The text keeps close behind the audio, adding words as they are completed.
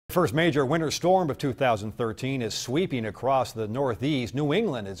First major winter storm of 2013 is sweeping across the Northeast. New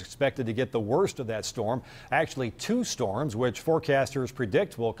England is expected to get the worst of that storm. Actually, two storms, which forecasters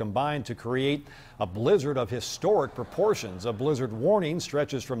predict will combine to create a blizzard of historic proportions. A blizzard warning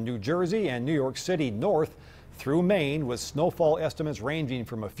stretches from New Jersey and New York City north through Maine, with snowfall estimates ranging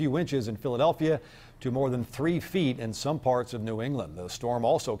from a few inches in Philadelphia to more than 3 feet in some parts of New England. The storm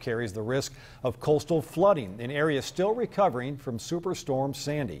also carries the risk of coastal flooding in areas still recovering from Superstorm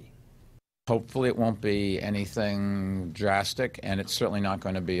Sandy. Hopefully it won't be anything drastic, and it's certainly not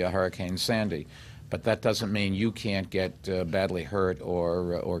going to be a Hurricane Sandy. But that doesn't mean you can't get badly hurt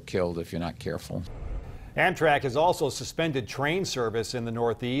or killed if you're not careful. Amtrak has also suspended train service in the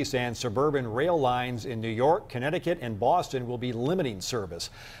Northeast, and suburban rail lines in New York, Connecticut, and Boston will be limiting service.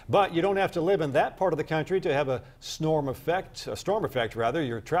 But you don't have to live in that part of the country to have a storm effect.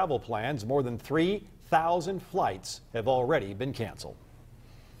 Your travel plans. More than 3,000 flights have already been canceled.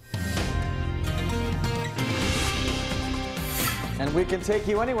 And we can take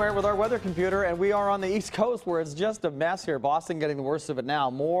you anywhere with our weather computer, and we are on the East Coast where it's just a mess here. Boston getting the worst of it now.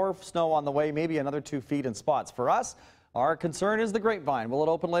 More snow on the way, maybe another 2 feet in spots. For us, our concern is the Grapevine. Will it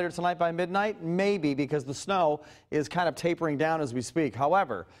open later tonight by midnight? Maybe, because the snow is kind of tapering down as we speak.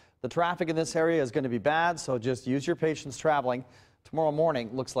 However, the traffic in this area is going to be bad, so just use your patience traveling. Tomorrow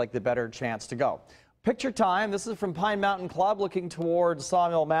morning looks like the better chance to go. Picture time. This is from Pine Mountain Club looking towards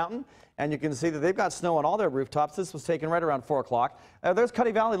Sawmill Mountain. And you can see that they've got snow on all their rooftops. This was taken right around 4 o'clock. There's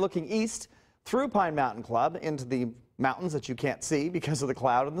Cuddy Valley looking east through Pine Mountain Club into the mountains that you can't see because of the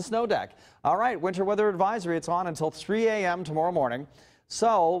cloud and the snow deck. All right, winter weather advisory. It's on until 3 a.m. tomorrow morning.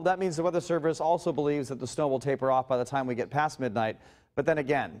 So that means the Weather Service also believes that the snow will taper off by the time we get past midnight. But then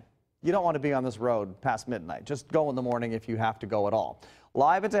again, you don't want to be on this road past midnight. Just go in the morning if you have to go at all.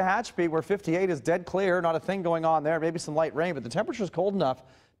 Live into Hatchby, where 58 is dead clear. Not a thing going on there. Maybe some light rain, but the temperature is cold enough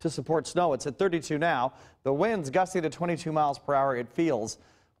to support snow. It's at 32 now. The wind's gusty to 22 miles per hour. It feels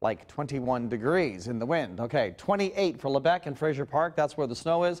like 21 degrees in the wind. Okay, 28 for Lebec and Fraser Park. That's where the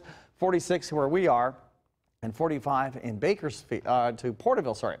snow is. 46 where we are, and 45 in Bakersfield to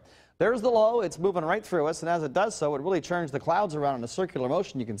Porterville. Sorry. There's the low. It's moving right through us, and as it does so, it really turns the clouds around in a circular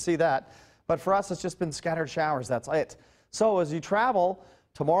motion. You can see that. But for us, it's just been scattered showers. That's it. So as you travel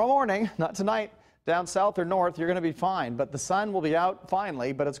tomorrow morning, not tonight, down south or north, you're going to be fine. But the sun will be out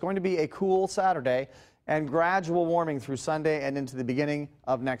finally, but it's going to be a cool Saturday and gradual warming through Sunday and into the beginning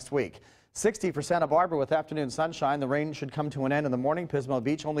of next week. 60 for Santa Barbara with afternoon sunshine. The rain should come to an end in the morning. Pismo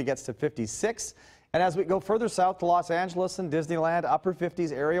Beach only gets to 56. And as we go further south to Los Angeles and Disneyland, upper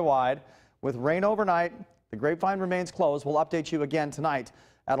 50s area wide with rain overnight. The Grapevine remains closed. We'll update you again tonight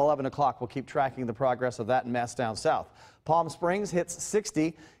at 11 o'clock. We'll keep tracking the progress of that mess down south. Palm Springs hits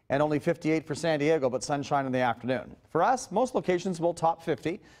 60 and only 58 for San Diego, but sunshine in the afternoon. For us, most locations will top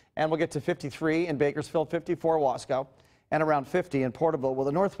 50, and we'll get to 53 in Bakersfield, 54 Wasco, and around 50 in Porterville with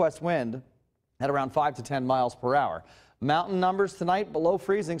a northwest wind at around 5 to 10 miles per hour. Mountain numbers tonight below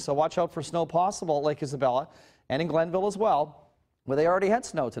freezing, so watch out for snow possible at Lake Isabella and in Glenville as well, where they already had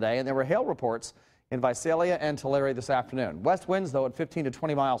snow today, and there were hail reports in Visalia and Tulare this afternoon. West winds, though, at 15 to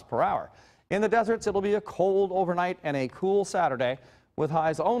 20 miles per hour. In the deserts, it'll be a cold overnight and a cool Saturday with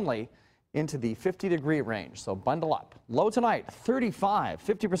highs only into the 50-degree range, so bundle up. Low tonight, 35,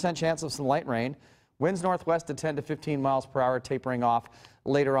 50% chance of some light rain. Winds northwest at 10 to 15 miles per hour, tapering off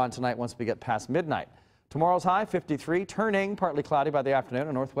later on tonight once we get past midnight. Tomorrow's high, 53, turning partly cloudy by the afternoon,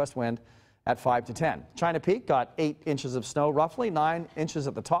 a northwest wind at 5 to 10. China Peak got 8 inches of snow, roughly 9 inches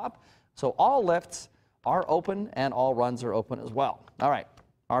at the top. So all lifts are open and all runs are open as well. All right,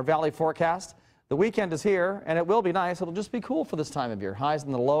 our valley forecast. The weekend is here, and it will be nice. It'll just be cool for this time of year. Highs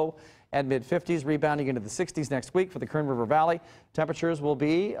in the low and mid-50s, rebounding into the 60s next week for the Kern River Valley. Temperatures will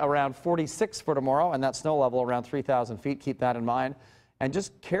be around 46 for tomorrow, and that snow level around 3,000 feet. Keep that in mind. And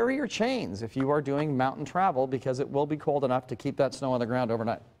just carry your chains if you are doing mountain travel, because it will be cold enough to keep that snow on the ground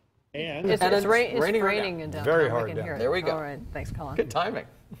overnight. And it's raining down. Very hard down. There we go. All right, thanks, Colin. Good timing.